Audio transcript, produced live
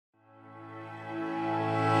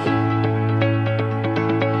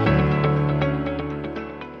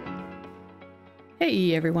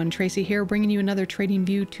Hey everyone, Tracy here, bringing you another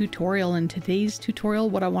TradingView tutorial. In today's tutorial,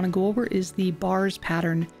 what I want to go over is the bars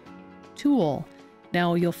pattern tool.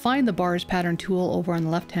 Now, you'll find the bars pattern tool over on the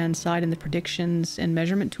left-hand side in the predictions and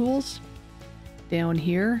measurement tools down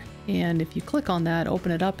here. And if you click on that,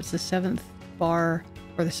 open it up, it's the 7th bar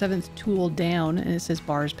or the 7th tool down, and it says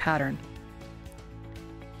bars pattern.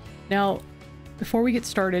 Now, before we get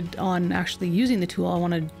started on actually using the tool, I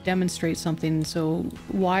want to demonstrate something. So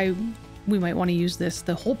why we might want to use this.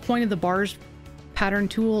 The whole point of the bars pattern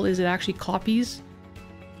tool is it actually copies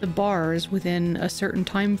the bars within a certain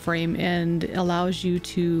time frame and allows you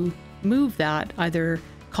to move that, either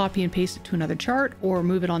copy and paste it to another chart or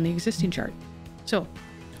move it on the existing chart. So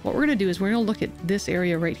what we're going to do is we're going to look at this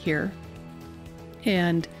area right here,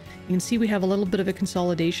 and you can see we have a little bit of a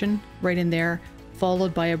consolidation right in there,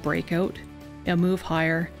 followed by a breakout, a move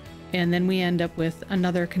higher, and then we end up with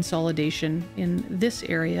another consolidation in this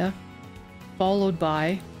area, followed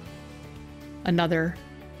by another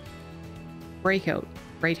breakout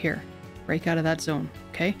right here, break out of that zone.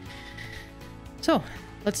 Okay, so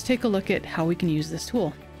let's take a look at how we can use this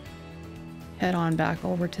tool. Head on back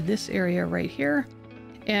over to this area right here,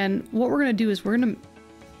 and what we're going to do is we're going to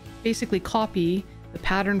basically copy the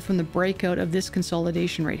pattern from the breakout of this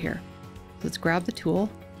consolidation right here. So let's grab the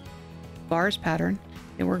tool, bars pattern,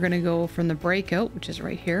 and we're going to go from the breakout, which is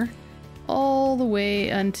right here, all the way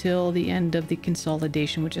until the end of the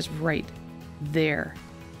consolidation, which is right there.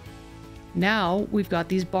 Now we've got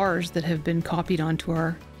these bars that have been copied onto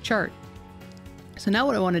our chart. So now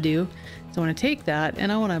what I want to do is I want to take that and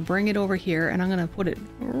I want to bring it over here, and I'm going to put it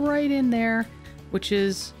right in there, which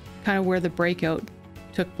is kind of where the breakout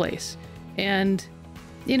took place. And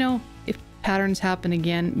you know, if patterns happen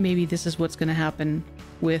again, maybe this is what's going to happen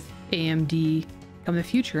with AMD come the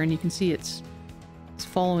future, and you can see it's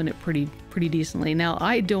following it pretty decently. Now,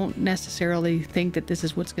 I don't necessarily think that this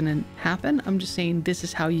is what's going to happen. I'm just saying this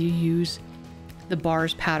is how you use the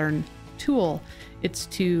bars pattern tool. It's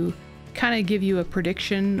to kind of give you a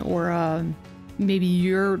prediction, or maybe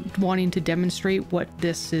you're wanting to demonstrate what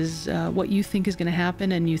this is, what you think is going to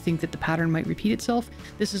happen, and you think that the pattern might repeat itself.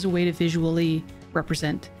 This is a way to visually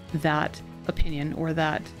represent that opinion or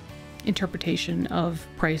that interpretation of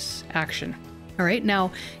price action. All right,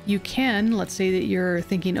 now you can, let's say that you're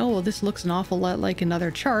thinking, oh, well, this looks an awful lot like another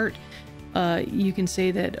chart. You can say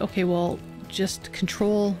that, okay, well, just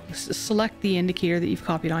select the indicator that you've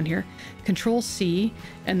copied on here, Control C,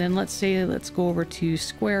 and then let's go over to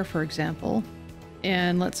square, for example,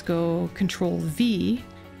 and let's go Control V.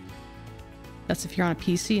 That's if you're on a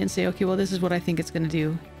PC, and say, okay, well, this is what I think it's going to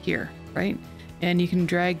do here, right? And you can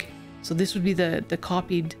drag, so this would be the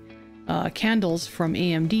copied candles from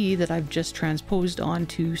AMD that I've just transposed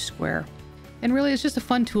onto square. And really, it's just a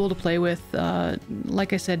fun tool to play with.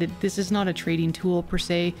 Like I said, this is not a trading tool per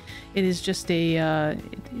se. It is just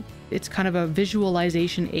it's kind of a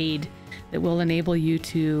visualization aid that will enable you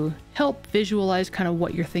to help visualize kind of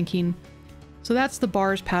what you're thinking. So that's the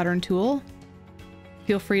bars pattern tool.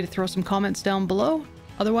 Feel free to throw some comments down below.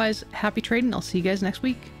 Otherwise, happy trading. I'll see you guys next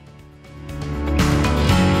week.